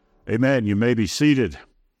Amen. You may be seated.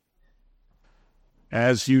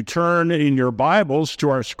 As you turn in your Bibles to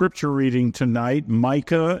our scripture reading tonight,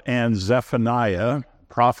 Micah and Zephaniah,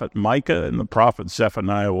 prophet Micah and the prophet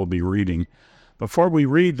Zephaniah will be reading. Before we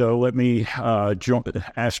read, though, let me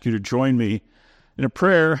ask you to join me in a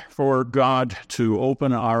prayer for God to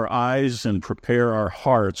open our eyes and prepare our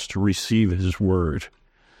hearts to receive His Word.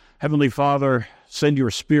 Heavenly Father, send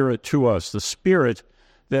your Spirit to us, the Spirit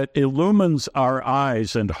that illumines our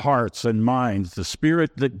eyes and hearts and minds, the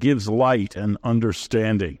Spirit that gives light and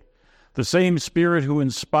understanding. The same Spirit who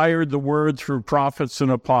inspired the Word through prophets and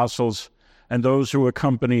apostles and those who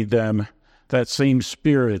accompanied them, that same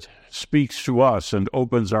Spirit speaks to us and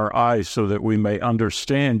opens our eyes so that we may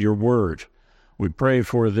understand your Word. We pray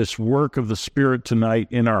for this work of the Spirit tonight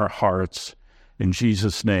in our hearts. In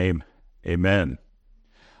Jesus' name, amen.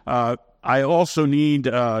 I also need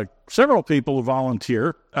several people to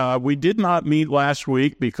volunteer. We did not meet last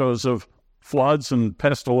week because of floods and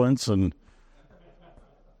pestilence and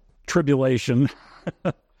tribulation,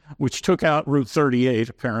 which took out Route 38,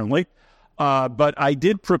 apparently. But I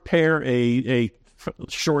did prepare a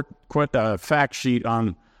short fact sheet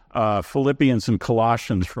on Philippians and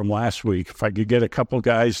Colossians from last week. If I could get a couple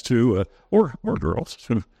guys to, or girls,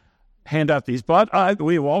 to hand out these. But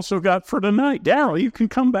we've also got for tonight. Daryl, you can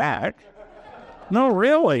come back. No,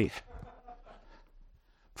 really.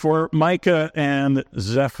 For Micah and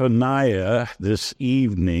Zephaniah this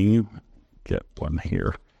evening, get one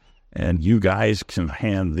here, and you guys can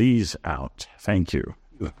hand these out. Thank you.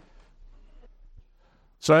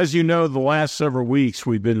 So as you know, the last several weeks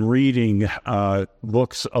we've been reading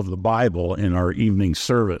books of the Bible in our evening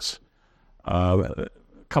service. A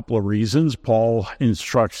couple of reasons. Paul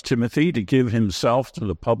instructs Timothy to give himself to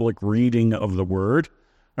the public reading of the Word.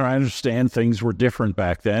 I understand things were different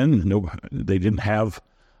back then. They didn't have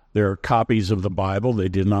their copies of the Bible. They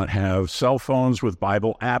did not have cell phones with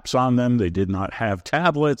Bible apps on them. They did not have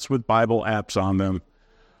tablets with Bible apps on them.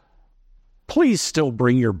 Please still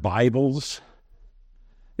bring your Bibles.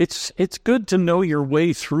 It's good to know your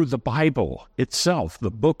way through the Bible itself, the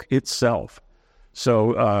book itself.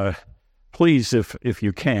 So please, if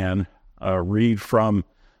you can, read from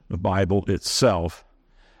the Bible itself.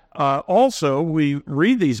 Also, we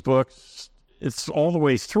read these books, it's all the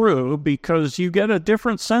way through, because you get a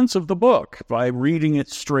different sense of the book by reading it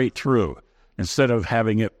straight through, instead of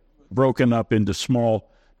having it broken up into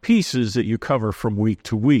small pieces that you cover from week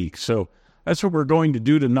to week. So that's what we're going to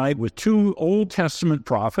do tonight with two Old Testament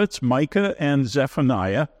prophets, Micah and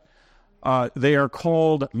Zephaniah. They are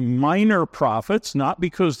called minor prophets, not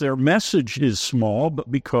because their message is small,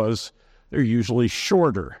 but because they're usually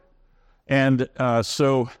shorter. And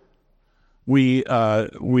so we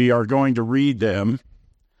are going to read them.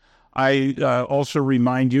 I also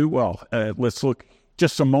remind you, let's look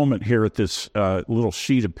just a moment here at this little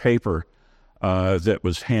sheet of paper that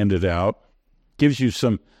was handed out. Gives you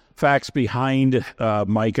some facts behind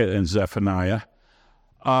Micah and Zephaniah.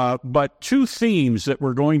 But two themes that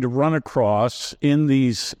we're going to run across in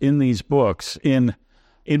these books. In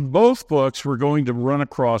both books, we're going to run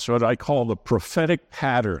across what I call the prophetic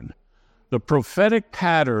pattern. The prophetic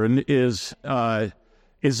pattern is a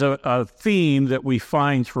theme that we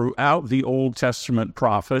find throughout the Old Testament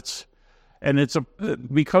prophets, and it's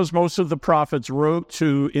because most of the prophets wrote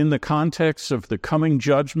in the context of the coming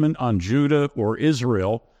judgment on Judah or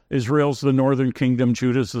Israel. Israel's the northern kingdom,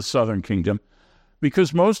 Judah's the southern kingdom.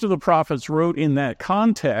 Because most of the prophets wrote in that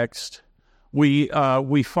context, we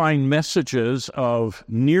find messages of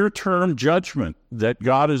near-term judgment that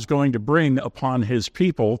God is going to bring upon His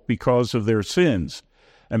people because of their sins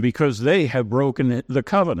and because they have broken the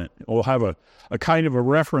covenant. We'll have a kind of a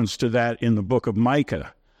reference to that in the book of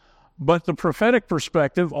Micah. But the prophetic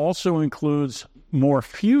perspective also includes more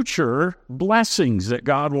future blessings that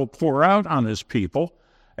God will pour out on His people.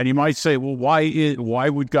 And you might say, well, why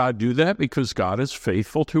would God do that? Because God is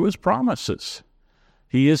faithful to His promises.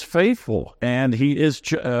 He is faithful, and He is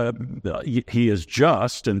just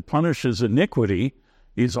and punishes iniquity.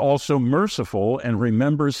 He is also merciful and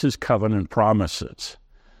remembers His covenant promises.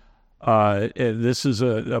 This is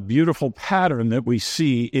a beautiful pattern that we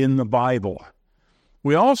see in the Bible.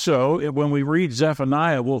 We also, when we read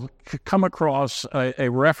Zephaniah, will come across a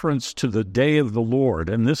reference to the day of the Lord,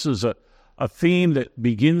 and this is a theme that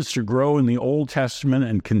begins to grow in the Old Testament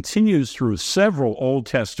and continues through several Old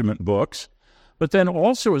Testament books, but then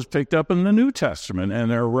also is picked up in the New Testament. And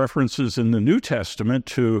there are references in the New Testament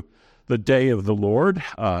to the day of the Lord,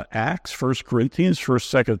 Acts, 1 Corinthians,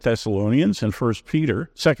 1st, 2nd Thessalonians, and 2 Peter,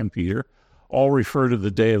 all refer to the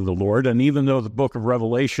day of the Lord. And even though the book of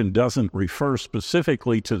Revelation doesn't refer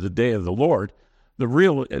specifically to the day of the Lord,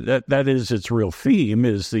 that is its real theme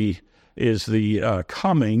is the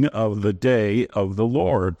coming of the day of the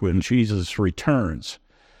Lord when Jesus returns.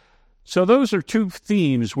 So those are two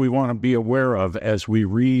themes we want to be aware of as we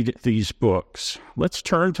read these books. Let's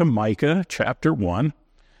turn to Micah chapter 1,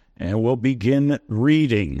 and we'll begin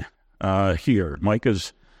reading here.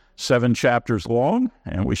 Micah's 7 chapters long,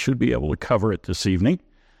 and we should be able to cover it this evening.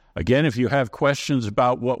 Again, if you have questions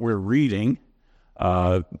about what we're reading,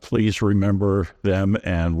 please remember them,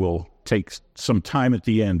 and we'll take some time at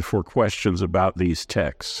the end for questions about these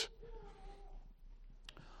texts.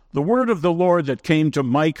 The word of the Lord that came to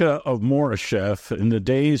Micah of Moresheth in the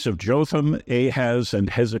days of Jotham, Ahaz, and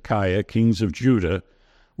Hezekiah, kings of Judah,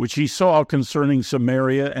 which he saw concerning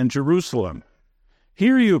Samaria and Jerusalem.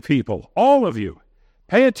 Hear you, people, all of you.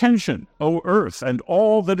 Pay attention, O earth, and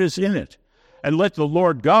all that is in it, and let the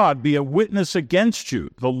Lord God be a witness against you,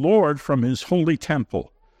 the Lord from his holy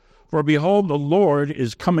temple. For behold, the Lord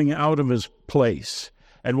is coming out of his place,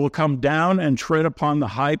 and will come down and tread upon the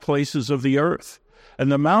high places of the earth.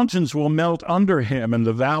 And the mountains will melt under him, and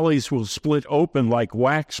the valleys will split open like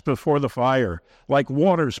wax before the fire, like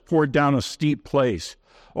waters poured down a steep place.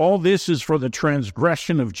 All this is for the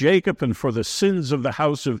transgression of Jacob and for the sins of the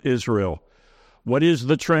house of Israel. What is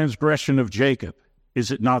the transgression of Jacob? Is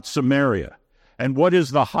it not Samaria? And what is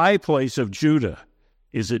the high place of Judah?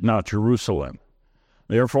 Is it not Jerusalem?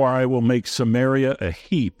 Therefore I will make Samaria a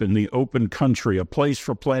heap in the open country, a place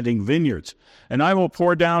for planting vineyards, and I will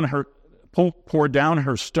pour down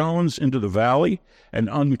her stones into the valley and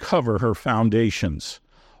uncover her foundations.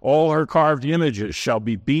 All her carved images shall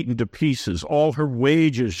be beaten to pieces. All her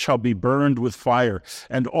wages shall be burned with fire,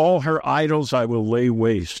 and all her idols I will lay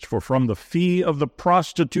waste. For from the fee of the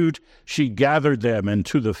prostitute she gathered them, and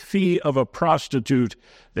to the fee of a prostitute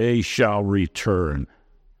they shall return.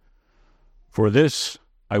 For this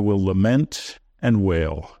I will lament and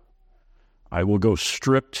wail. I will go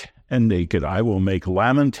stripped and naked. I will make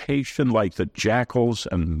lamentation like the jackals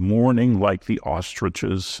and mourning like the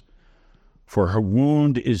ostriches. For her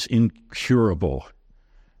wound is incurable.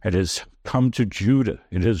 It has come to Judah.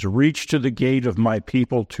 It has reached to the gate of my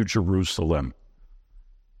people, to Jerusalem.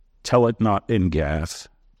 Tell it not in Gath.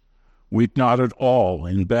 Weep not at all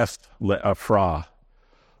in Beth Le'aphrah.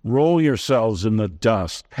 Roll yourselves in the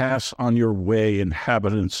dust. Pass on your way,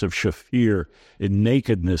 inhabitants of Shaphir, in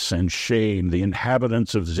nakedness and shame. The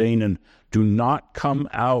inhabitants of Zanan, do not come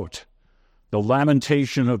out. The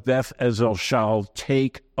lamentation of Beth Ezel shall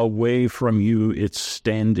take away from you its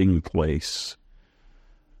standing place.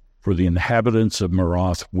 For the inhabitants of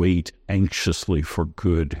Maroth wait anxiously for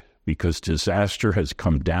good, because disaster has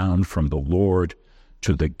come down from the Lord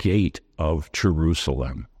to the gate of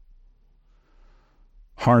Jerusalem.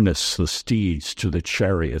 Harness the steeds to the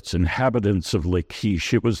chariots, inhabitants of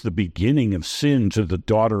Lachish. It was the beginning of sin to the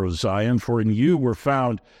daughter of Zion, for in you were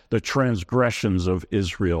found the transgressions of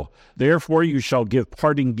Israel. Therefore you shall give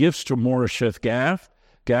parting gifts to Moresheth Gath.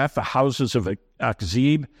 Gath, the houses of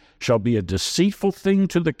Achzib, shall be a deceitful thing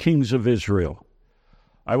to the kings of Israel.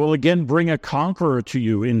 I will again bring a conqueror to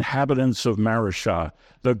you, inhabitants of Mareshah.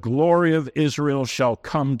 The glory of Israel shall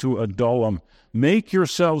come to Adullam. Make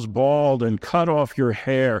yourselves bald and cut off your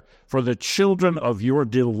hair for the children of your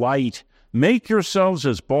delight. Make yourselves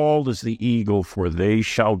as bald as the eagle, for they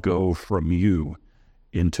shall go from you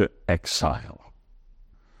into exile.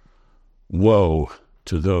 Woe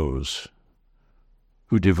to those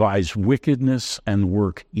who devise wickedness and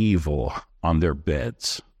work evil on their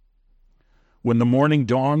beds. When the morning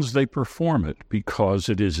dawns, they perform it, because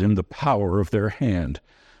it is in the power of their hand.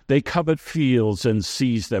 They covet fields and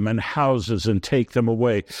seize them, and houses and take them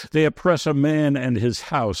away. They oppress a man and his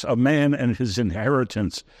house, a man and his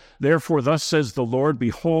inheritance. Therefore thus says the Lord,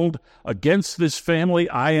 behold, against this family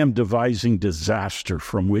I am devising disaster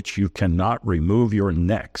from which you cannot remove your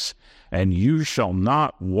necks, and you shall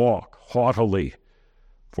not walk haughtily,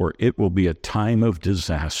 for it will be a time of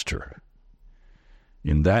disaster.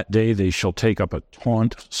 In that day they shall take up a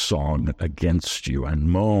taunt song against you, and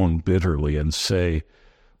moan bitterly, and say,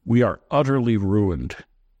 we are utterly ruined.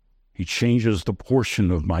 He changes the portion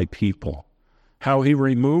of my people. How he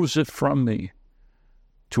removes it from me.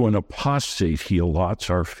 To an apostate he allots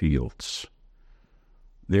our fields.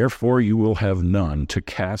 Therefore you will have none to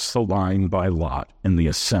cast the line by lot in the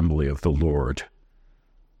assembly of the Lord.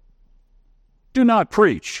 Do not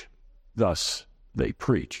preach. Thus they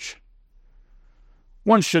preach.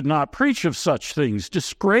 One should not preach of such things.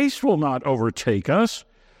 Disgrace will not overtake us.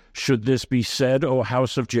 Should this be said, O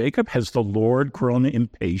house of Jacob, has the Lord grown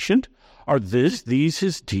impatient? Are these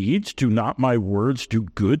his deeds? Do not my words do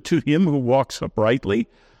good to him who walks uprightly?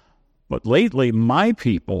 But lately my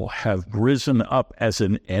people have risen up as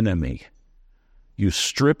an enemy. You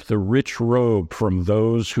strip the rich robe from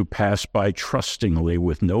those who pass by trustingly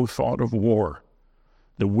with no thought of war.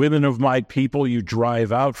 The women of my people you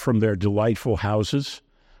drive out from their delightful houses.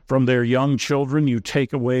 From their young children you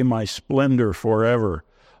take away my splendor forever.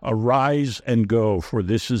 Arise and go, for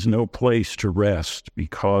this is no place to rest,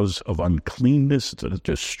 because of uncleanness that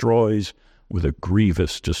destroys with a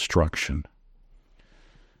grievous destruction.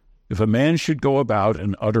 If a man should go about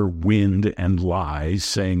and utter wind and lies,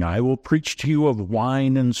 saying, I will preach to you of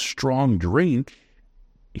wine and strong drink,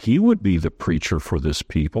 he would be the preacher for this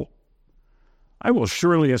people. I will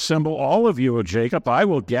surely assemble all of you, O Jacob. I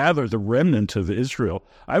will gather the remnant of Israel.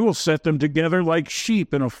 I will set them together like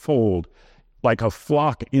sheep in a fold, like a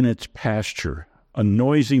flock in its pasture, a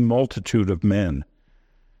noisy multitude of men.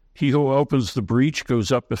 He who opens the breach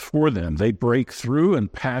goes up before them. They break through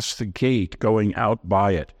and pass the gate, going out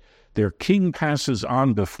by it. Their king passes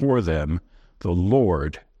on before them, the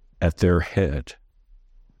Lord at their head.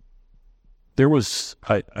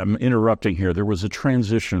 I'm interrupting here, there was a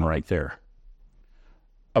transition right there.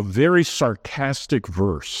 A very sarcastic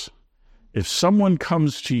verse. If someone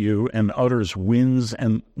comes to you and utters wind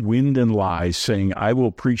and lies, saying, I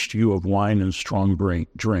will preach to you of wine and strong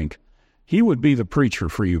drink, he would be the preacher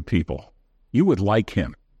for you people. You would like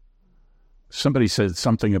him. Somebody said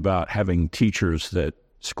something about having teachers that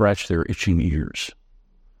scratch their itching ears.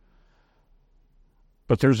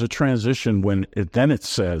 But there's a transition when it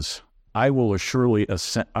says, I will surely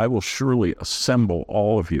assemble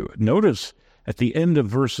all of you. Notice at the end of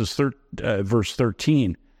verse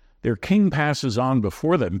 13, their king passes on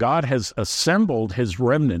before them. God has assembled his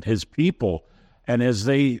remnant, his people, and as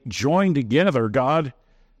they join together,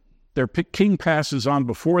 their king passes on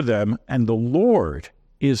before them, and the Lord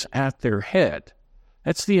is at their head.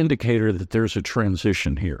 That's the indicator that there's a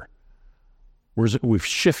transition here. We've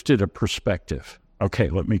shifted a perspective. Okay,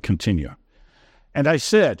 let me continue. And I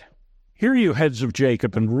said, hear you heads of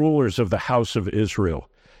Jacob and rulers of the house of Israel.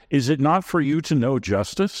 Is it not for you to know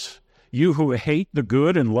justice? You who hate the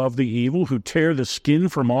good and love the evil, who tear the skin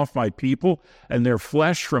from off my people and their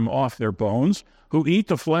flesh from off their bones, who eat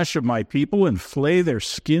the flesh of my people and flay their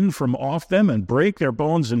skin from off them and break their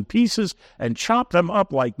bones in pieces and chop them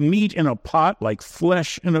up like meat in a pot, like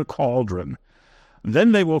flesh in a cauldron.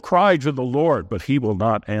 Then they will cry to the Lord, but he will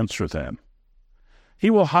not answer them. He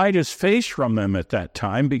will hide his face from them at that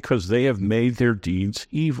time because they have made their deeds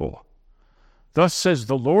evil. Thus says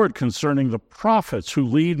the Lord concerning the prophets who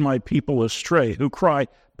lead my people astray, who cry,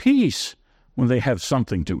 peace, when they have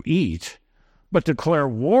something to eat, but declare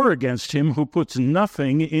war against him who puts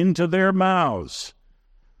nothing into their mouths.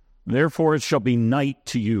 Therefore it shall be night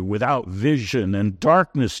to you without vision, and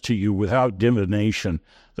darkness to you without divination.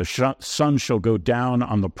 The sun shall go down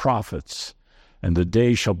on the prophets, and the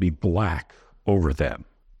day shall be black over them.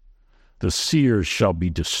 The seers shall be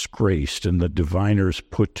disgraced, and the diviners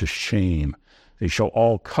put to shame. They shall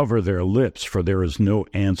all cover their lips, for there is no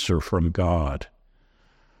answer from God.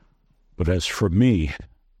 But as for me,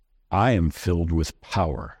 I am filled with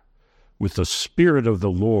power, with the Spirit of the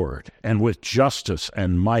Lord, and with justice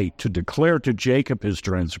and might, to declare to Jacob his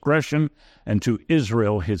transgression, and to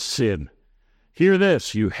Israel his sin. Hear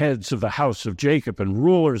this, you heads of the house of Jacob and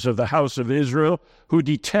rulers of the house of Israel, who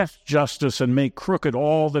detest justice and make crooked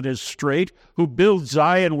all that is straight, who build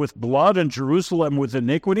Zion with blood and Jerusalem with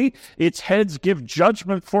iniquity. Its heads give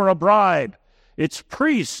judgment for a bribe. Its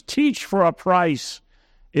priests teach for a price.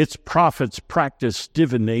 Its prophets practice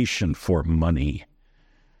divination for money.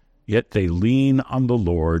 Yet they lean on the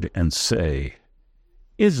Lord and say,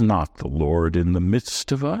 is not the Lord in the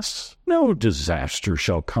midst of us? No disaster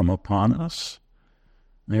shall come upon us.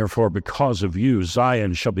 Therefore, because of you,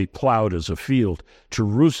 Zion shall be plowed as a field,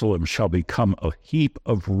 Jerusalem shall become a heap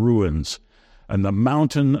of ruins, and the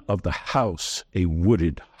mountain of the house a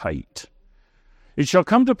wooded height. It shall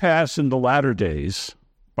come to pass in the latter days,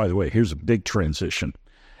 by the way, here's a big transition.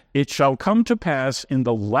 It shall come to pass in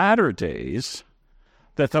the latter days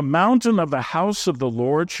that the mountain of the house of the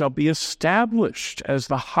Lord shall be established as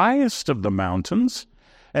the highest of the mountains,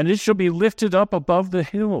 and it shall be lifted up above the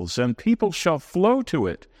hills, and people shall flow to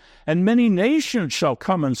it. And many nations shall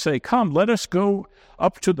come and say, come, let us go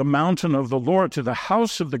up to the mountain of the Lord, to the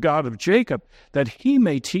house of the God of Jacob, that he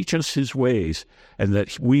may teach us his ways, and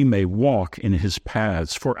that we may walk in his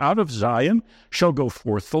paths. For out of Zion shall go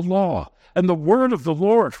forth the law, and the word of the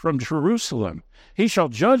Lord from Jerusalem. He shall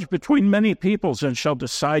judge between many peoples, and shall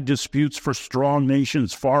decide disputes for strong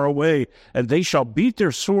nations far away. And they shall beat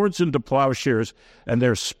their swords into plowshares, and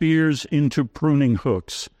their spears into pruning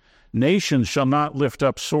hooks. Nation shall not lift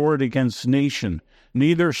up sword against nation,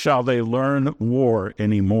 neither shall they learn war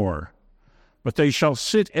any more. But they shall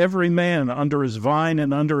sit every man under his vine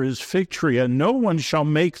and under his fig tree, and no one shall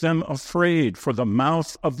make them afraid, for the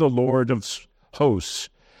mouth of the Lord of hosts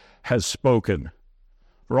has spoken.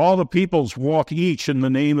 For all the peoples walk each in the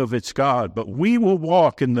name of its God, but we will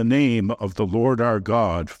walk in the name of the Lord our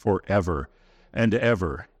God forever and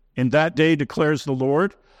ever. In that day, declares the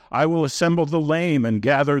Lord, I will assemble the lame and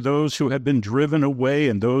gather those who have been driven away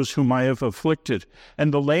and those whom I have afflicted.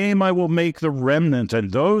 And the lame I will make the remnant,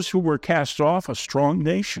 and those who were cast off a strong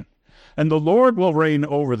nation. And the Lord will reign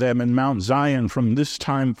over them in Mount Zion from this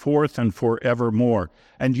time forth and forevermore.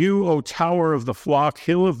 And you, O tower of the flock,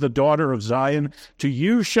 hill of the daughter of Zion, to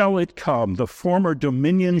you shall it come. The former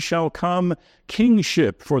dominion shall come,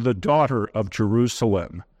 kingship for the daughter of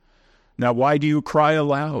Jerusalem. Now why do you cry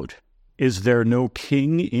aloud? Is there no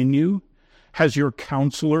king in you? Has your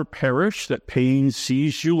counselor perished, that pain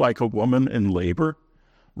seized you like a woman in labor?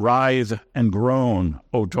 Writhe and groan,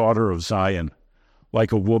 O daughter of Zion,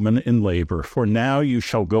 like a woman in labor. For now you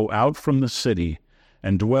shall go out from the city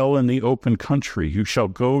and dwell in the open country. You shall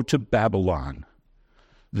go to Babylon.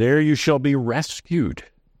 There you shall be rescued.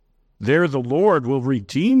 There the Lord will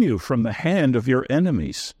redeem you from the hand of your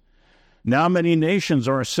enemies. Now many nations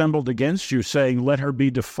are assembled against you, saying, let her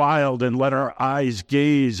be defiled, and let our eyes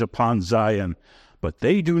gaze upon Zion. But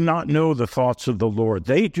they do not know the thoughts of the Lord.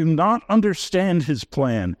 They do not understand his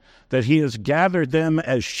plan, that he has gathered them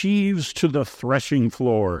as sheaves to the threshing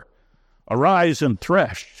floor. Arise and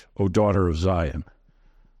thresh, O daughter of Zion,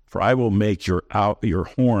 for I will make your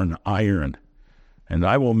horn iron, and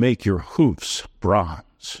I will make your hoofs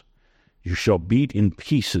bronze. You shall beat in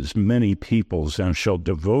pieces many peoples, and shall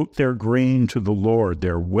devote their grain to the Lord,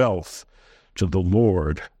 their wealth to the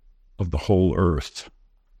Lord of the whole earth.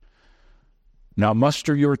 Now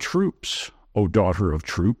muster your troops, O daughter of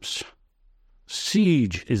troops.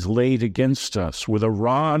 Siege is laid against us. With a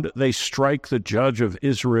rod they strike the judge of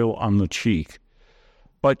Israel on the cheek.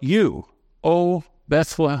 But you, O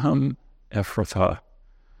Bethlehem Ephrathah,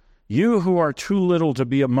 you who are too little to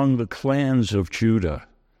be among the clans of Judah,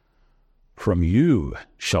 from you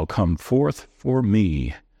shall come forth for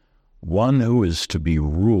me one who is to be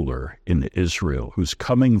ruler in Israel, whose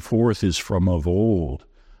coming forth is from of old,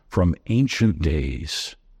 from ancient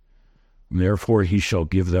days. Therefore he shall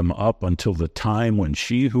give them up until the time when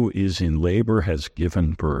she who is in labor has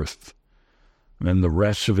given birth. Then the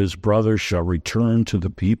rest of his brothers shall return to the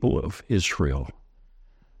people of Israel.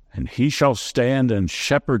 And he shall stand and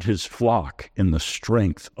shepherd his flock in the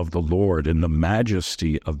strength of the Lord, in the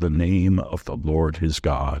majesty of the name of the Lord his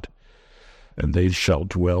God. And they shall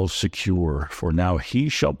dwell secure, for now he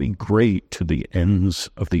shall be great to the ends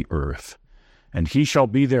of the earth. And he shall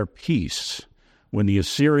be their peace. When the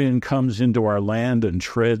Assyrian comes into our land and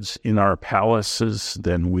treads in our palaces,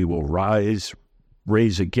 then we will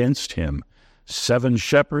raise against him 7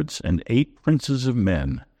 shepherds and 8 princes of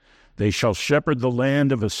men. They shall shepherd the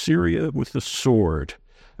land of Assyria with the sword,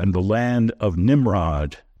 and the land of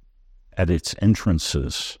Nimrod at its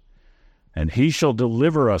entrances. And he shall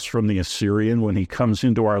deliver us from the Assyrian when he comes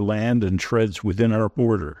into our land and treads within our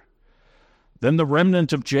border. Then the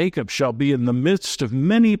remnant of Jacob shall be in the midst of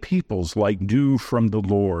many peoples, like dew from the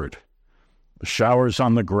Lord. Like showers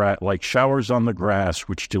on the grass,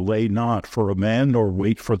 which delay not for a man, nor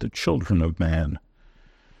wait for the children of man.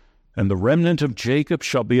 And the remnant of Jacob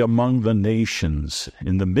shall be among the nations,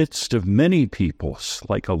 in the midst of many peoples,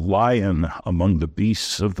 like a lion among the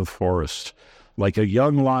beasts of the forest, like a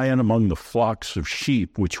young lion among the flocks of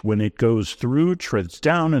sheep, which when it goes through treads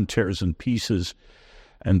down and tears in pieces,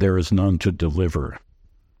 and there is none to deliver.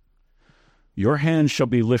 Your hand shall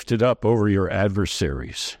be lifted up over your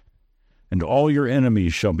adversaries, and all your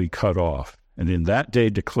enemies shall be cut off. And in that day,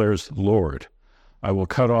 declares the Lord, I will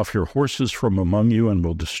cut off your horses from among you, and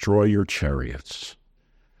will destroy your chariots.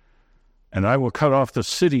 And I will cut off the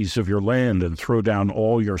cities of your land, and throw down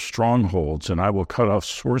all your strongholds, and I will cut off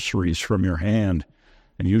sorceries from your hand,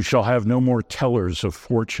 and you shall have no more tellers of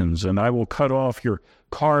fortunes. And I will cut off your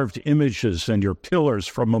carved images and your pillars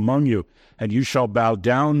from among you, and you shall bow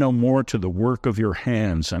down no more to the work of your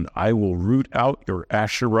hands. And I will root out your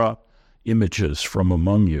Asherah images from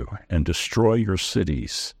among you, and destroy your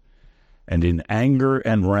cities. And in anger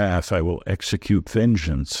and wrath I will execute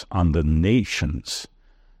vengeance on the nations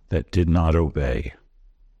that did not obey.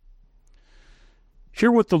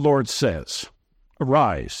 Hear what the Lord says.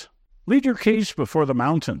 Arise, lead your case before the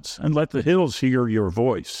mountains, and let the hills hear your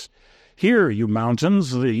voice. Hear, you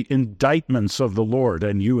mountains, the indictments of the Lord,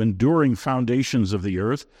 and you enduring foundations of the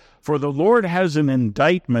earth. For the Lord has an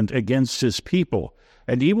indictment against his people,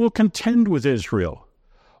 and he will contend with Israel.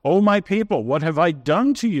 O my people, what have I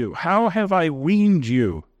done to you? How have I weaned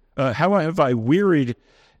you? How have I wearied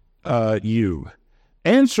you?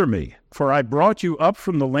 Answer me, for I brought you up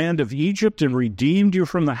from the land of Egypt and redeemed you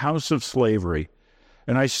from the house of slavery.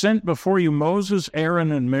 And I sent before you Moses,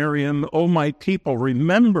 Aaron, and Miriam. O my people,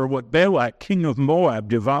 remember what Balak, king of Moab,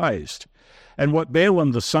 devised, and what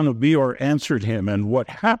Balaam, the son of Beor, answered him, and what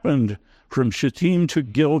happened from Shittim to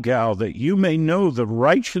Gilgal, that you may know the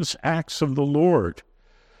righteous acts of the Lord.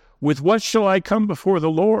 With what shall I come before the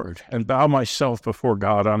Lord, and bow myself before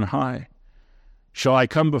God on high? Shall I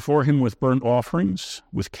come before him with burnt offerings,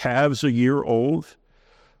 with calves a year old?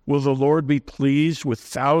 Will the Lord be pleased with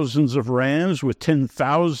thousands of rams, with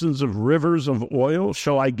 10,000s of rivers of oil?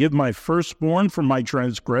 Shall I give my firstborn for my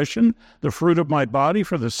transgression, the fruit of my body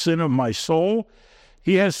for the sin of my soul?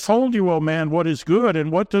 He has told you, O man, what is good,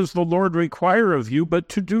 and what does the Lord require of you but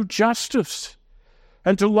to do justice,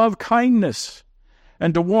 and to love kindness,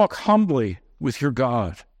 and to walk humbly with your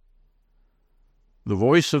God? The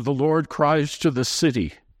voice of the Lord cries to the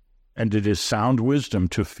city, and it is sound wisdom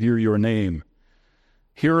to fear your name.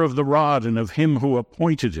 Hear of the rod and of him who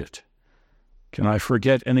appointed it. Can I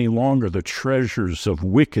forget any longer the treasures of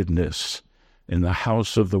wickedness in the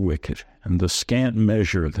house of the wicked, and the scant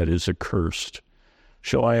measure that is accursed?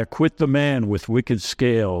 Shall I acquit the man with wicked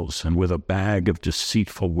scales and with a bag of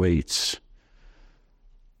deceitful weights?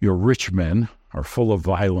 Your rich men are full of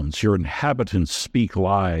violence. Your inhabitants speak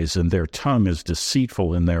lies, and their tongue is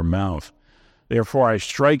deceitful in their mouth. Therefore I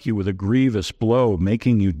strike you with a grievous blow,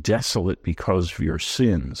 making you desolate because of your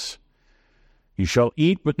sins. You shall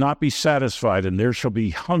eat but not be satisfied, and there shall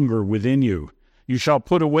be hunger within you. You shall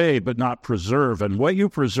put away but not preserve, and what you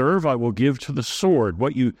preserve I will give to the sword.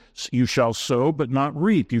 What you shall sow but not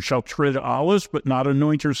reap. You shall tread olives but not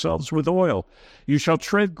anoint yourselves with oil. You shall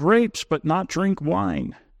tread grapes but not drink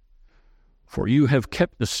wine. For you have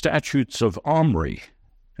kept the statutes of Omri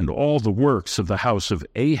and all the works of the house of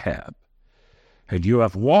Ahab, and you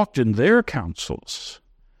have walked in their counsels,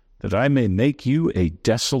 that I may make you a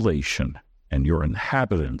desolation, and your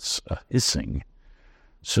inhabitants a hissing,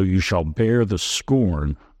 so you shall bear the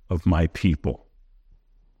scorn of my people.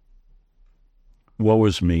 Woe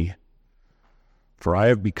is me, for I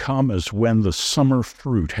have become as when the summer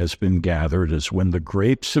fruit has been gathered, as when the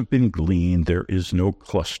grapes have been gleaned, there is no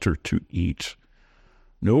cluster to eat,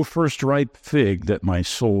 no first-ripe fig that my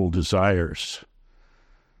soul desires.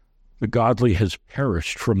 The godly has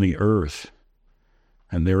perished from the earth,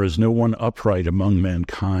 and there is no one upright among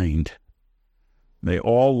mankind. They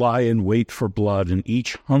all lie in wait for blood, and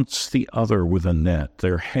each hunts the other with a net.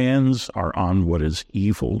 Their hands are on what is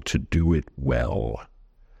evil to do it well.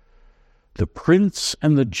 The prince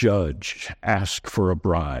and the judge ask for a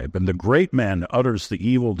bribe, and the great man utters the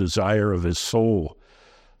evil desire of his soul.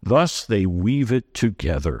 Thus they weave it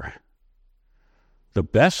together. The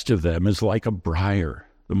best of them is like a briar,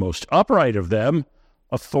 the most upright of them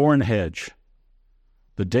a thorn hedge.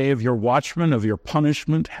 The day of your watchman, of your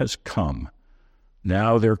punishment, has come.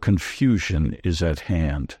 Now their confusion is at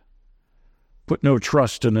hand. Put no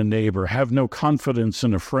trust in a neighbor. Have no confidence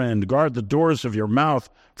in a friend. Guard the doors of your mouth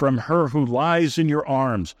from her who lies in your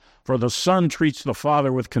arms. For the son treats the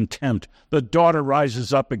father with contempt. The daughter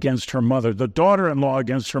rises up against her mother. The daughter-in-law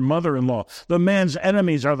against her mother-in-law. The man's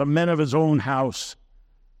enemies are the men of his own house.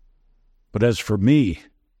 But as for me,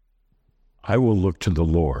 I will look to the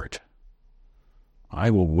Lord. I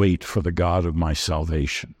will wait for the God of my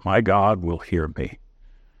salvation. My God will hear me.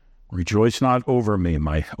 Rejoice not over me,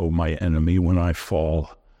 O my enemy. When I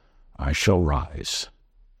fall, I shall rise.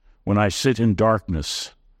 When I sit in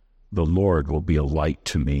darkness, the Lord will be a light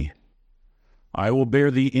to me. I will bear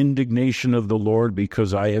the indignation of the Lord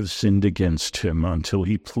because I have sinned against him, until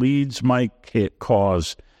he pleads my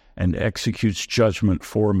cause and executes judgment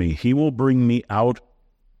for me. He will bring me out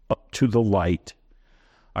up to the light.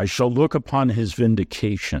 I shall look upon his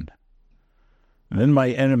vindication. Then my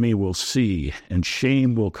enemy will see, and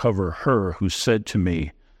shame will cover her who said to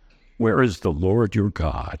me, Where is the Lord your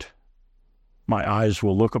God? My eyes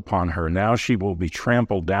will look upon her. Now she will be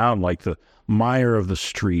trampled down like the mire of the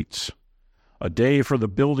streets. A day for the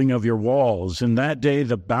building of your walls. In that day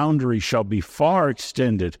the boundary shall be far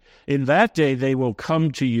extended. In that day they will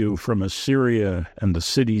come to you from Assyria and the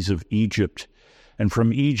cities of Egypt, and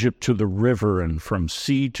from Egypt to the river, and from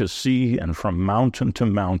sea to sea, and from mountain to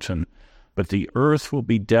mountain. But the earth will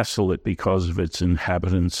be desolate because of its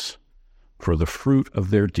inhabitants, for the fruit of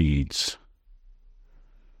their deeds.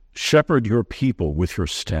 Shepherd your people with your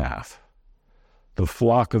staff, the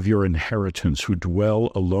flock of your inheritance who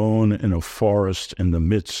dwell alone in a forest in the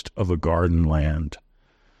midst of a garden land.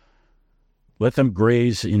 Let them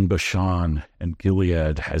graze in Bashan and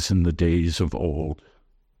Gilead as in the days of old,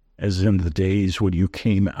 as in the days when you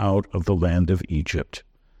came out of the land of Egypt.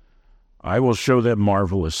 I will show them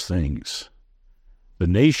marvelous things. The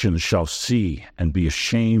nations shall see and be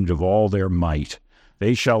ashamed of all their might.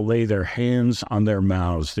 They shall lay their hands on their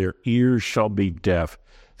mouths. Their ears shall be deaf.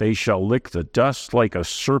 They shall lick the dust like a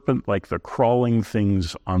serpent, like the crawling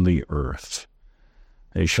things on the earth.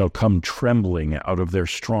 They shall come trembling out of their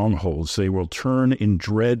strongholds. They will turn in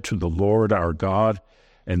dread to the Lord our God,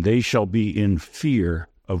 and they shall be in fear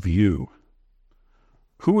of you.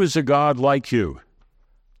 Who is a God like you,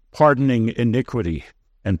 pardoning iniquity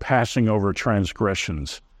and passing over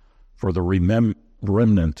transgressions for the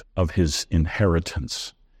remnant of his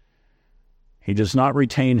inheritance? He does not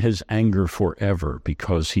retain his anger forever,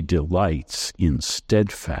 because he delights in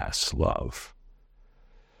steadfast love.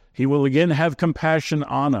 He will again have compassion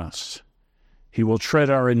on us. He will tread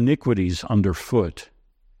our iniquities underfoot.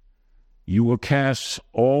 You will cast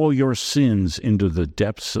all your sins into the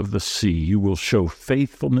depths of the sea. You will show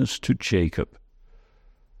faithfulness to Jacob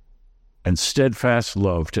and steadfast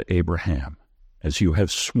love to Abraham, as you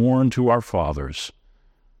have sworn to our fathers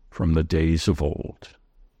from the days of old.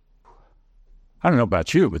 I don't know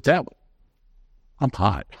about you, but I'm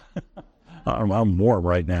hot. I'm warm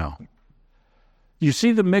right now. You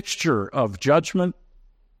see the mixture of judgment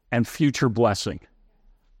and future blessing.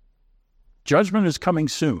 Judgment is coming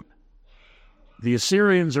soon. The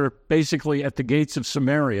Assyrians are basically at the gates of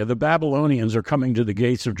Samaria. The Babylonians are coming to the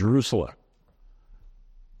gates of Jerusalem.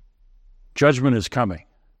 Judgment is coming.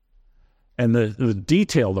 And the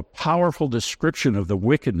detail, the powerful description of the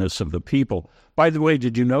wickedness of the people. By the way,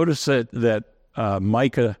 did you notice that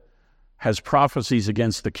Micah has prophecies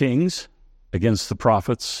against the kings, against the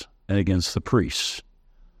prophets, and against the priests?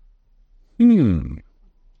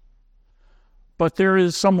 But there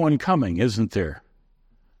is someone coming, isn't there?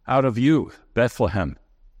 Out of you, Bethlehem,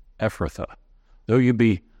 Ephrathah. Though you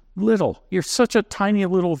be little, you're such a tiny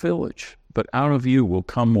little village, but out of you will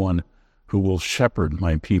come one who will shepherd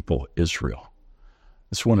my people Israel.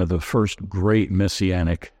 It's one of the first great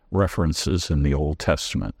messianic references in the Old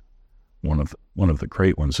Testament. One of the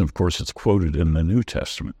great ones. And of course, it's quoted in the New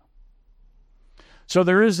Testament. So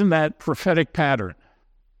there is in that prophetic pattern,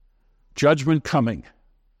 judgment coming.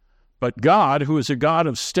 But God, who is a God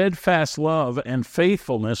of steadfast love and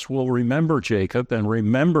faithfulness, will remember Jacob and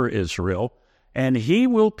remember Israel, and he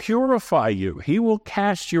will purify you. He will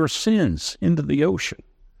cast your sins into the ocean.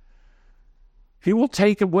 He will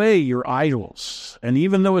take away your idols. And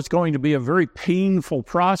even though it's going to be a very painful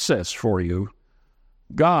process for you,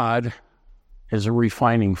 God is a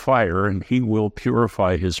refining fire, and he will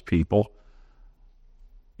purify his people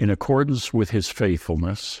in accordance with his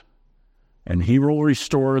faithfulness, and he will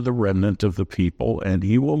restore the remnant of the people, and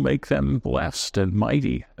he will make them blessed and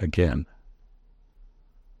mighty again.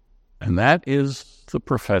 And that is the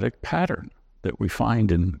prophetic pattern that we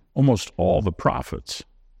find in almost all the prophets.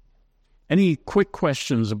 Any quick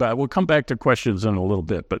questions about, we'll come back to questions in a little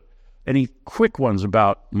bit, but any quick ones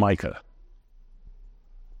about Micah?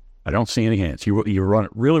 I don't see any hands. You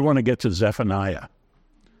really want to get to Zephaniah.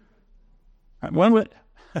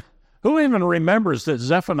 Who even remembers that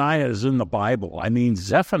Zephaniah is in the Bible? I mean,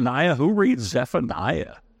 Zephaniah, who reads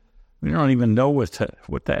Zephaniah? We don't even know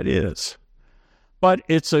what that is. But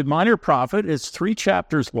it's a minor prophet. It's 3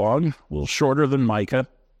 chapters long, a little shorter than Micah.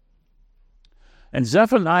 And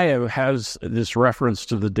Zephaniah has this reference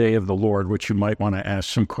to the day of the Lord, which you might want to ask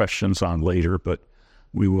some questions on later, but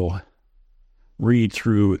we will read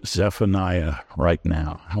through Zephaniah right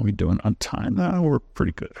now. How are we doing on time? No, we're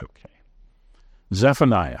pretty good. Okay.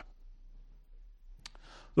 Zephaniah.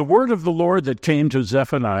 The word of the Lord that came to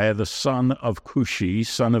Zephaniah, the son of Cushi,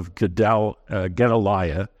 son of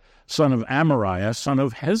Gedaliah, son of Amariah, son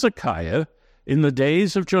of Hezekiah, in the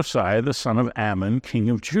days of Josiah, the son of Ammon, king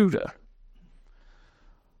of Judah.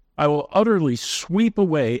 I will utterly sweep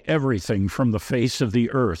away everything from the face of the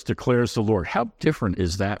earth, declares the Lord. How different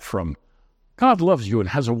is that from God loves you and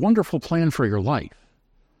has a wonderful plan for your life?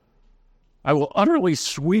 I will utterly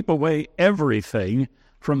sweep away everything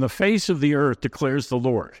from the face of the earth, declares the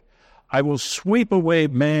Lord. I will sweep away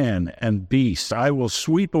man and beast. I will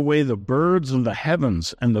sweep away the birds of the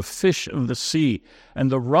heavens and the fish of the sea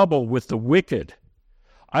and the rubble with the wicked.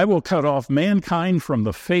 I will cut off mankind from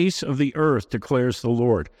the face of the earth, declares the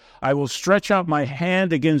Lord. I will stretch out my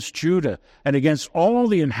hand against Judah and against all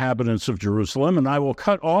the inhabitants of Jerusalem, and I will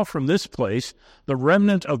cut off from this place the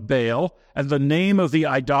remnant of Baal and the name of the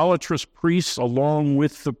idolatrous priests along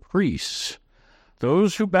with the priests.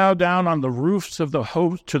 Those who bow down on the roofs of the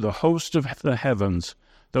host to the host of the heavens,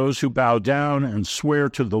 those who bow down and swear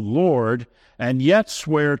to the Lord, and yet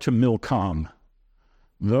swear to Milcom,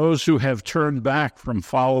 those who have turned back from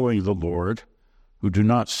following the Lord, who do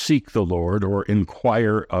not seek the Lord or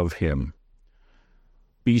inquire of him.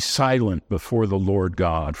 Be silent before the Lord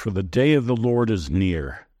God, for the day of the Lord is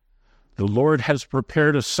near. The Lord has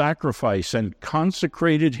prepared a sacrifice and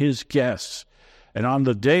consecrated his guests. And on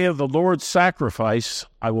the day of the Lord's sacrifice,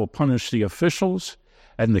 I will punish the officials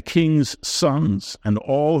and the king's sons and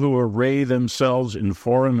all who array themselves in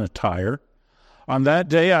foreign attire. On that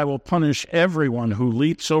day I will punish everyone who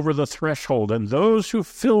leaps over the threshold and those who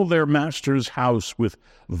fill their master's house with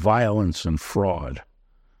violence and fraud.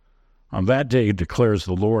 On that day, declares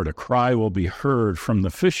the Lord, a cry will be heard from the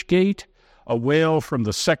fish gate, a wail from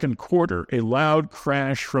the second quarter, a loud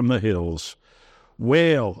crash from the hills.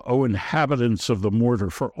 Wail, O inhabitants of the mortar,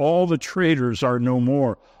 for all the traders are no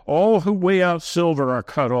more. All who weigh out silver are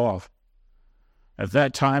cut off. At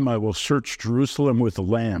that time I will search Jerusalem with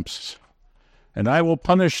lamps, and I will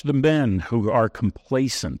punish the men who are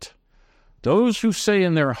complacent. Those who say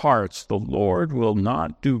in their hearts, the Lord will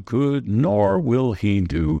not do good, nor will he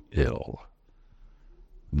do ill.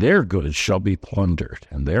 Their goods shall be plundered,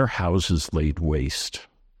 and their houses laid waste.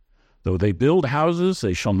 Though they build houses,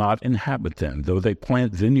 they shall not inhabit them. Though they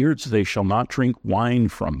plant vineyards, they shall not drink wine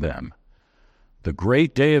from them. The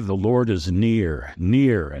great day of the Lord is near,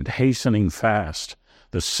 near, and hastening fast.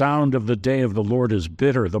 The sound of the day of the Lord is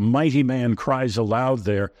bitter. The mighty man cries aloud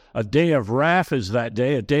there. A day of wrath is that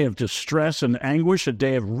day, a day of distress and anguish, a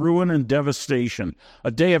day of ruin and devastation,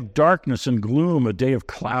 a day of darkness and gloom, a day of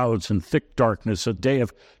clouds and thick darkness, a day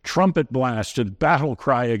of trumpet blast and battle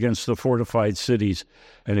cry against the fortified cities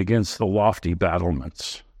and against the lofty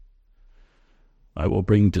battlements. I will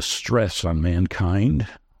bring distress on mankind,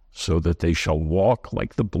 so that they shall walk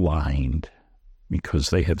like the blind, because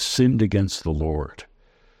they have sinned against the Lord.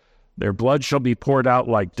 Their blood shall be poured out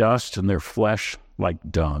like dust, and their flesh like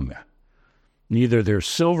dung. Neither their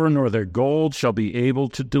silver nor their gold shall be able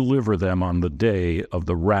to deliver them on the day of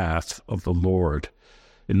the wrath of the Lord.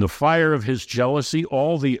 In the fire of his jealousy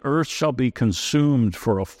all the earth shall be consumed.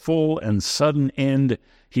 For a full and sudden end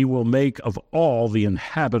he will make of all the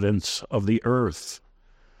inhabitants of the earth.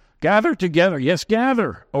 Gather together, yes,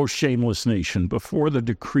 gather, O shameless nation, before the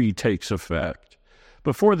decree takes effect.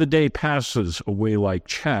 Before the day passes away like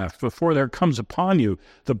chaff, before there comes upon you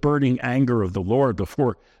the burning anger of the Lord,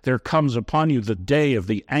 before there comes upon you the day of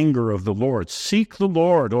the anger of the Lord. Seek the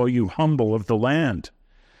Lord, all you humble of the land,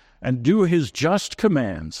 and do his just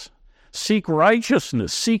commands. Seek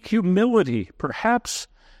righteousness, seek humility. Perhaps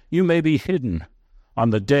you may be hidden on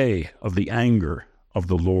the day of the anger of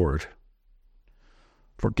the Lord.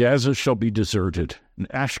 For Gaza shall be deserted, and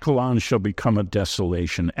Ashkelon shall become a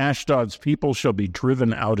desolation. Ashdod's people shall be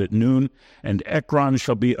driven out at noon, and Ekron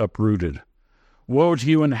shall be uprooted. Woe to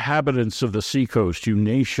you, inhabitants of the seacoast, you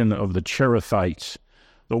nation of the Cherethites!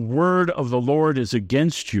 The word of the Lord is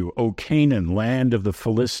against you, O Canaan, land of the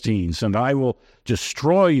Philistines, and I will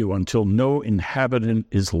destroy you until no inhabitant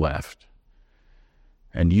is left.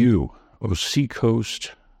 And you, O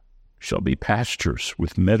seacoast, shall be pastures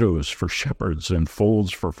with meadows for shepherds and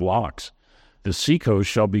folds for flocks. The seacoast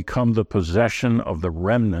shall become the possession of the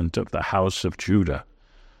remnant of the house of Judah,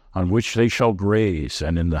 on which they shall graze,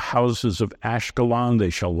 and in the houses of Ashkelon they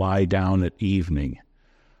shall lie down at evening.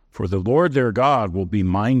 For the Lord their God will be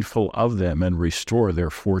mindful of them and restore their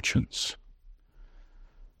fortunes.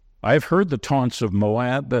 I have heard the taunts of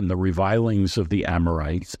Moab and the revilings of the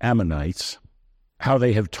Ammonites, how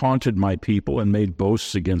they have taunted my people and made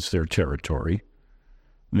boasts against their territory.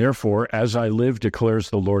 Therefore, as I live, declares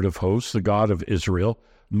the Lord of hosts, the God of Israel,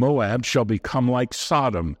 Moab shall become like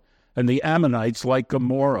Sodom, and the Ammonites like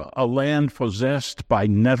Gomorrah, a land possessed by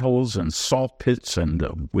nettles and salt pits and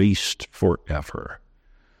a waste forever.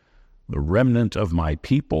 The remnant of my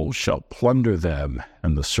people shall plunder them,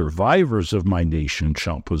 and the survivors of my nation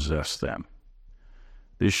shall possess them.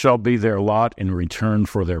 This shall be their lot in return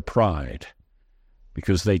for their pride,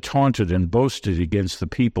 because they taunted and boasted against the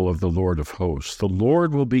people of the Lord of hosts. The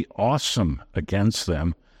Lord will be awesome against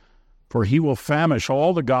them, for he will famish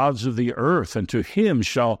all the gods of the earth, and to him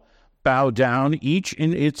shall bow down, each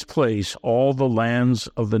in its place, all the lands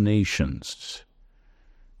of the nations.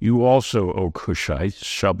 You also, O Cushites,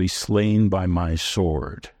 shall be slain by my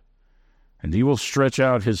sword. And he will stretch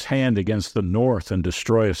out his hand against the north and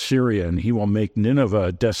destroy Assyria, and he will make Nineveh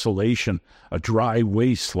a desolation, a dry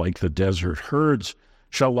waste like the desert. Herds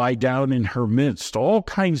shall lie down in her midst. All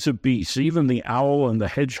kinds of beasts, even the owl and the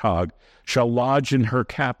hedgehog, shall lodge in her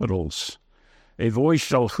capitals. A voice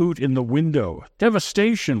shall hoot in the window.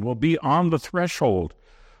 Devastation will be on the threshold,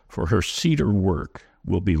 for her cedar work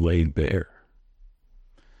will be laid bare.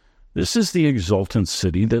 This is the exultant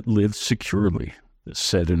city that lives securely, that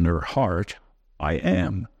said in her heart, I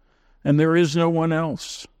am, and there is no one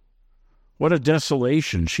else. What a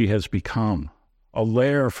desolation she has become, a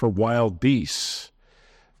lair for wild beasts.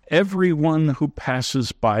 Everyone who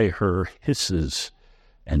passes by her hisses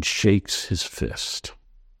and shakes his fist.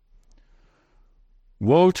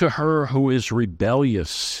 Woe to her who is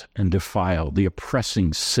rebellious and defiled, the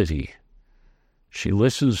oppressing city. She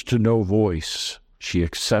listens to no voice. She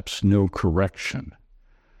accepts no correction.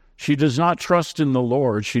 She does not trust in the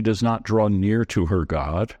Lord. She does not draw near to her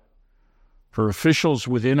God. Her officials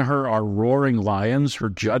within her are roaring lions. Her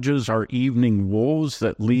judges are evening wolves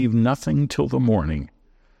that leave nothing till the morning.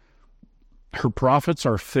 Her prophets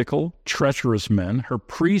are fickle, treacherous men. Her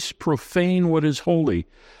priests profane what is holy.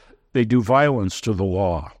 They do violence to the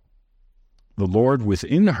law. The Lord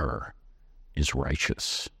within her is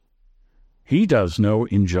righteous. He does no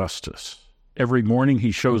injustice. Every morning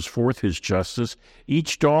he shows forth his justice.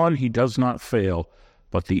 Each dawn he does not fail,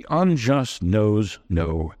 but the unjust knows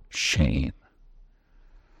no shame.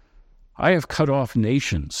 I have cut off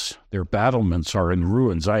nations. Their battlements are in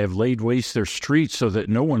ruins. I have laid waste their streets so that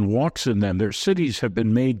no one walks in them. Their cities have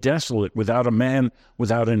been made desolate, without a man,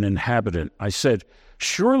 without an inhabitant. I said,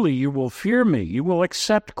 surely you will fear me. You will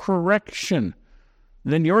accept correction.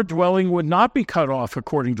 Then your dwelling would not be cut off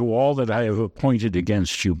according to all that I have appointed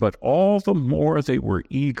against you. But all the more they were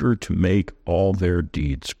eager to make all their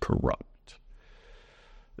deeds corrupt.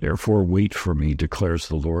 Therefore wait for me, declares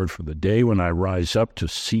the Lord, for the day when I rise up to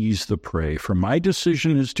seize the prey. For my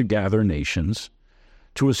decision is to gather nations,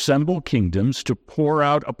 to assemble kingdoms, to pour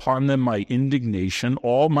out upon them my indignation,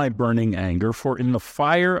 all my burning anger. For in the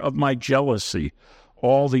fire of my jealousy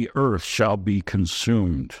all the earth shall be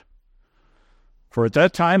consumed. For at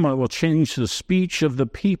that time I will change the speech of the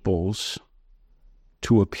peoples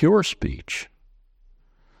to a pure speech,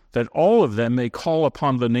 that all of them may call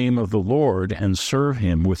upon the name of the Lord and serve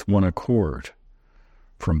him with one accord.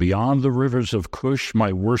 From beyond the rivers of Cush,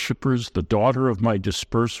 my worshippers, the daughter of my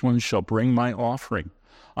dispersed ones, shall bring my offering.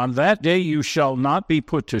 On that day you shall not be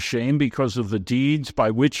put to shame because of the deeds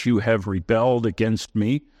by which you have rebelled against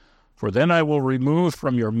me. For then I will remove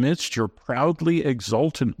from your midst your proudly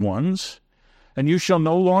exultant ones, and you shall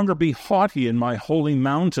no longer be haughty in my holy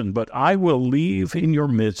mountain, but I will leave in your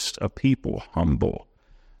midst a people humble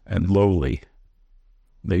and lowly.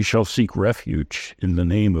 They shall seek refuge in the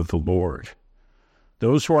name of the Lord.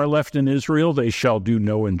 Those who are left in Israel, they shall do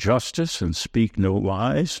no injustice and speak no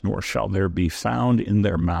lies, nor shall there be found in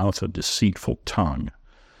their mouth a deceitful tongue.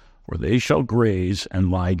 For they shall graze and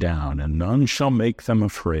lie down, and none shall make them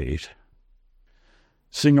afraid.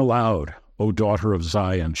 Sing aloud, O daughter of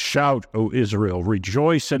Zion. Shout, O Israel.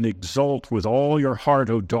 Rejoice and exult with all your heart,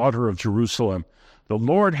 O daughter of Jerusalem. The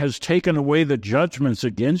Lord has taken away the judgments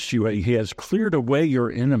against you. He has cleared away your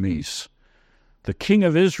enemies. The King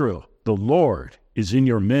of Israel, the Lord, is in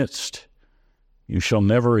your midst. You shall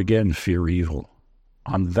never again fear evil.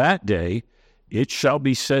 On that day it shall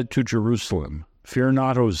be said to Jerusalem, fear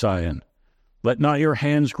not, O Zion. Let not your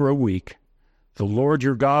hands grow weak. The Lord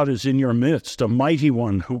your God is in your midst, a mighty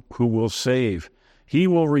one who will save. He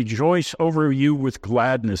will rejoice over you with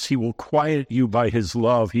gladness. He will quiet you by his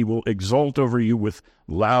love. He will exult over you with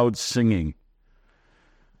loud singing.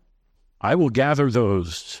 I will gather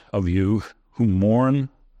those of you who mourn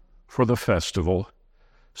for the festival,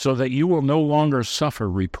 so that you will no longer suffer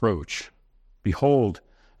reproach. Behold,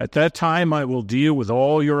 at that time I will deal with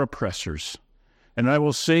all your oppressors, and I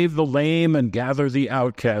will save the lame and gather the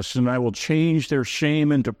outcasts, and I will change their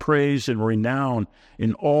shame into praise and renown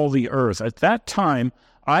in all the earth. At that time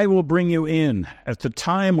I will bring you in, at the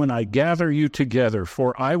time when I gather you together,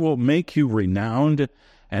 for I will make you renowned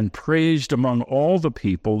and praised among all the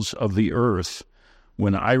peoples of the earth,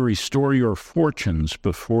 when I restore your fortunes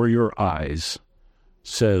before your eyes,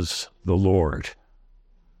 says the Lord.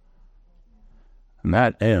 And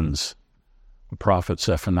that ends the prophet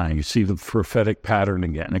Zephaniah. You see the prophetic pattern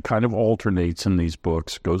again. It kind of alternates in these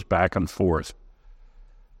books, goes back and forth.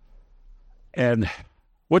 And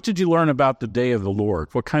what did you learn about the day of the Lord?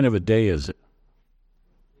 What kind of a day is it?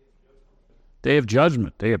 Day of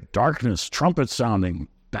judgment, day of darkness, trumpet sounding,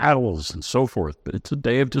 battles, and so forth. But it's a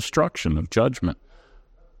day of destruction, of judgment.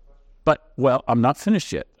 But, well, I'm not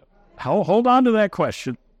finished yet. Hold on to that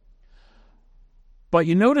question. But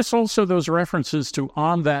you notice also those references to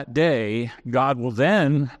on that day, God will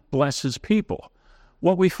then bless his people.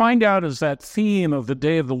 What we find out is that theme of the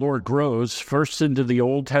day of the Lord grows first into the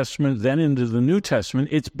Old Testament, then into the New Testament.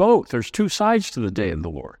 It's both. There's two sides to the day of the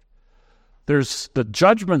Lord. There's the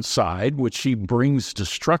judgment side, which he brings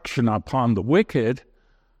destruction upon the wicked,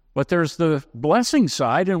 But there's the blessing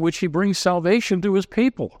side in which he brings salvation to his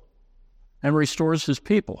people and restores his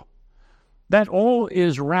people. That all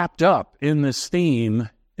is wrapped up in this theme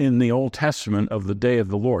in the Old Testament of the day of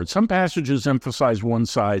the Lord. Some passages emphasize one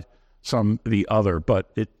side, some the other,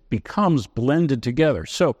 but it becomes blended together.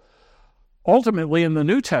 So ultimately in the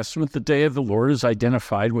New Testament, the day of the Lord is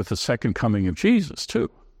identified with the second coming of Jesus too.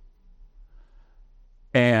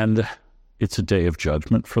 And it's a day of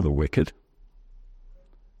judgment for the wicked.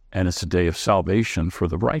 And it's a day of salvation for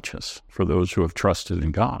the righteous, for those who have trusted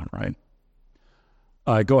in God, right?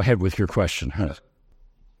 Go ahead with your question.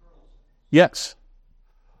 Yes.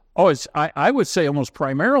 Oh, I would say almost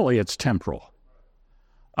primarily it's temporal.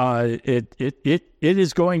 It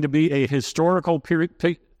is going to be a historical period.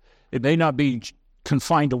 It may not be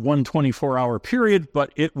confined to one 24-hour period,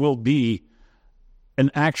 but it will be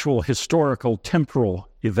an actual historical temporal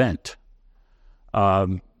event.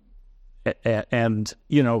 And,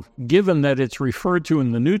 you know, given that it's referred to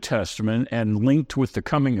in the New Testament and linked with the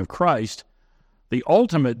coming of Christ, the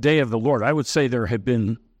ultimate day of the Lord, I would say there have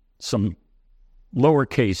been some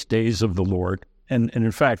lowercase days of the Lord. And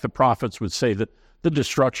in fact, the prophets would say that the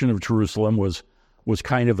destruction of Jerusalem was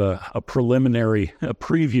kind of a preliminary, a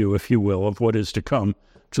preview, if you will, of what is to come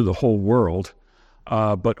to the whole world.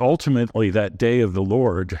 But ultimately, that day of the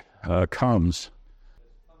Lord comes.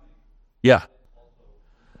 Yeah.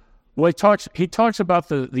 Well, he talks about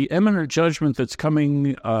the imminent judgment that's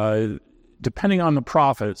coming, depending on the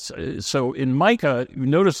prophets. So in Micah, you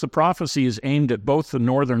notice the prophecy is aimed at both the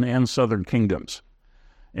northern and southern kingdoms.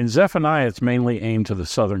 In Zephaniah, it's mainly aimed to the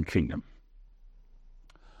southern kingdom.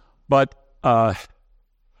 But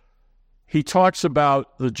he talks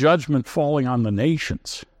about the judgment falling on the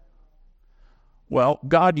nations. Well,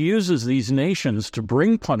 God uses these nations to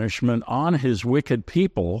bring punishment on his wicked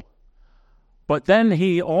people, but then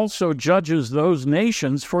he also judges those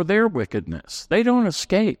nations for their wickedness. They don't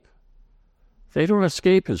escape. They don't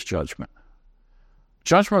escape his judgment.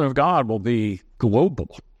 Judgment of God will be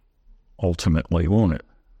global, ultimately, won't it?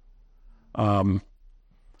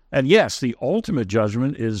 And yes, the ultimate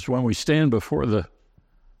judgment is when we stand before the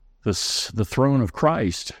throne of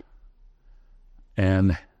Christ,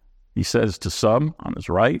 and he says to some on his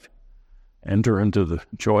right, enter into the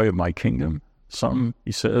joy of my kingdom. Some,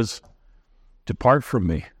 he says, depart from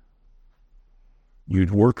me, you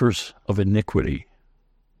workers of iniquity.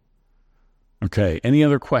 Okay, any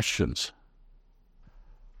other questions?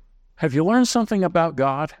 Have you learned something about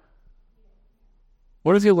God?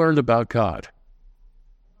 What have you learned about God?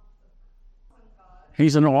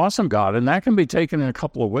 He's an awesome God, and that can be taken in a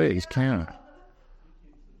couple of ways, can't it?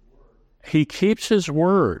 He keeps his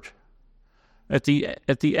word. At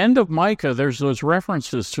the end of Micah, there's those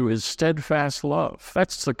references to his steadfast love.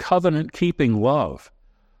 That's the covenant-keeping love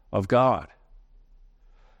of God.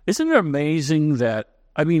 Isn't it amazing that,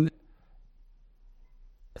 I mean,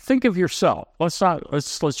 think of yourself. Let's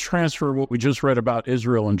transfer what we just read about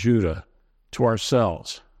Israel and Judah to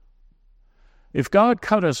ourselves. If God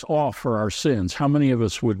cut us off for our sins, how many of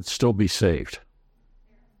us would still be saved?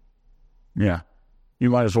 Yeah, you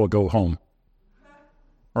might as well go home,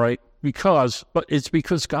 right? But it's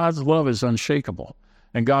because God's love is unshakable,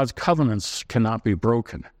 and God's covenants cannot be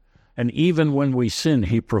broken. And even when we sin,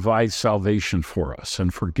 he provides salvation for us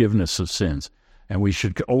and forgiveness of sins. And we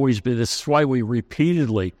should always be, this is why we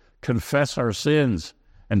repeatedly confess our sins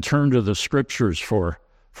and turn to the scriptures for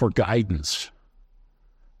guidance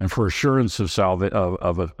and for assurance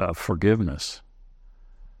of forgiveness.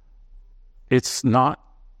 It's not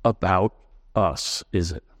about us,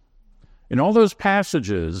 is it? In all those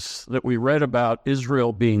passages that we read about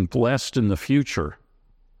Israel being blessed in the future,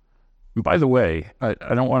 and by the way, I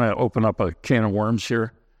don't want to open up a can of worms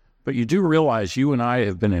here, but you do realize you and I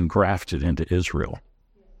have been engrafted into Israel,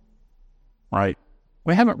 right?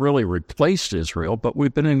 We haven't really replaced Israel, but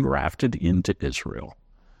we've been engrafted into Israel.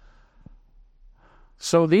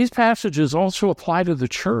 So these passages also apply to the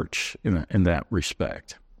church in that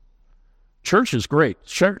respect. Church is great.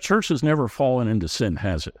 Church has never fallen into sin,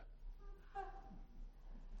 has it?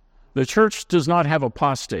 The church does not have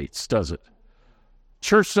apostates, does it?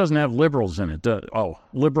 Church doesn't have liberals in it.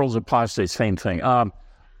 Liberals, apostates, same thing.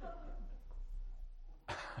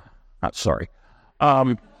 Sorry.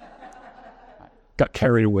 Got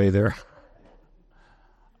carried away there.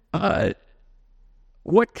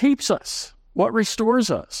 What keeps us? What restores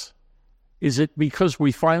us? Is it because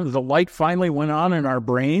the light finally went on in our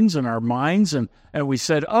brains and our minds and we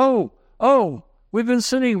said, oh, we've been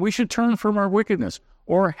sinning, we should turn from our wickedness?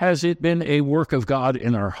 Or has it been a work of God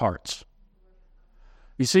in our hearts?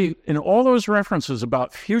 You see, in all those references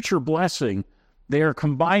about future blessing, they are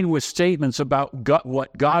combined with statements about God,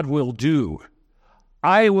 what God will do.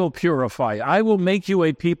 I will purify. I will make you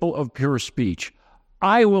a people of pure speech.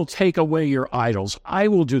 I will take away your idols. I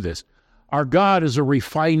will do this. Our God is a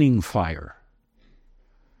refining fire.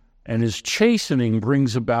 And his chastening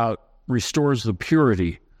restores the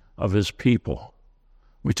purity of his people.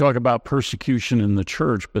 We talk about persecution in the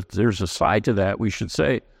church, but there's a side to that. We should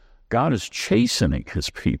say, God is chastening his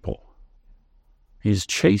people. He's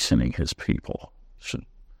chastening his people. Should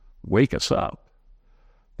wake us up.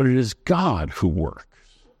 But it is God who works.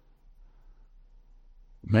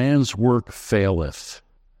 Man's work faileth,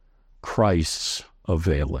 Christ's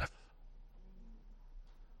availeth.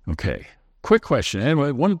 Okay, quick question.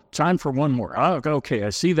 Anyway, time for one more. Okay,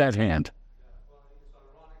 I see that hand.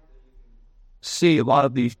 See a lot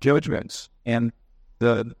of these judgments and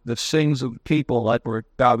the sins of people that were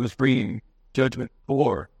God was bringing judgment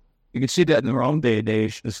for. You can see that in our own day and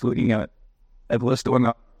age, just looking at what's going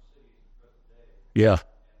on. Yeah.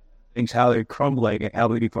 Things, how they're crumbling and how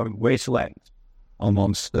they become wastelands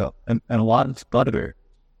amongst stuff. And a lot of butter.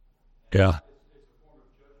 Yeah.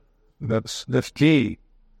 That's key.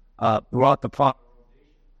 Throughout the pot.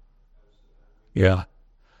 Yeah.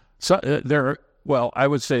 So I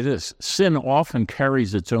would say this. Sin often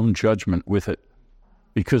carries its own judgment with it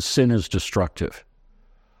because sin is destructive.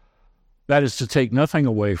 That is to take nothing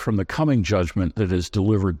away from the coming judgment that is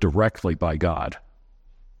delivered directly by God.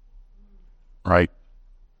 Right?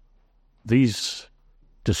 These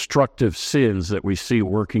destructive sins that we see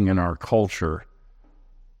working in our culture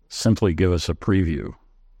simply give us a preview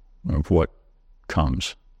of what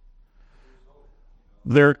comes.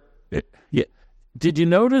 Did you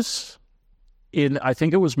notice I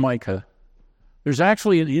think it was Micah, there's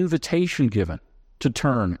actually an invitation given to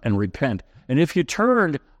turn and repent. And if you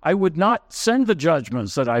turned, I would not send the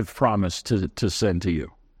judgments that I've promised to send to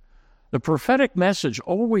you. The prophetic message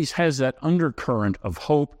always has that undercurrent of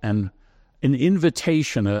hope and an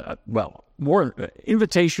invitation, more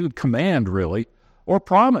invitation, command really, or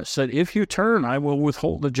promise that if you turn, I will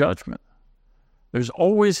withhold the judgment. There's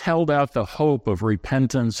always held out the hope of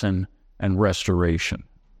repentance and restoration.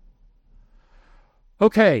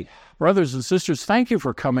 Okay, brothers and sisters, thank you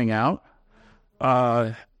for coming out.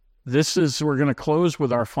 We're going to close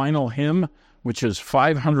with our final hymn, which is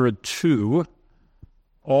 502,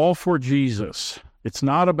 All for Jesus. It's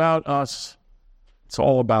not about us, it's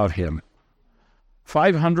all about him.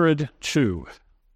 502.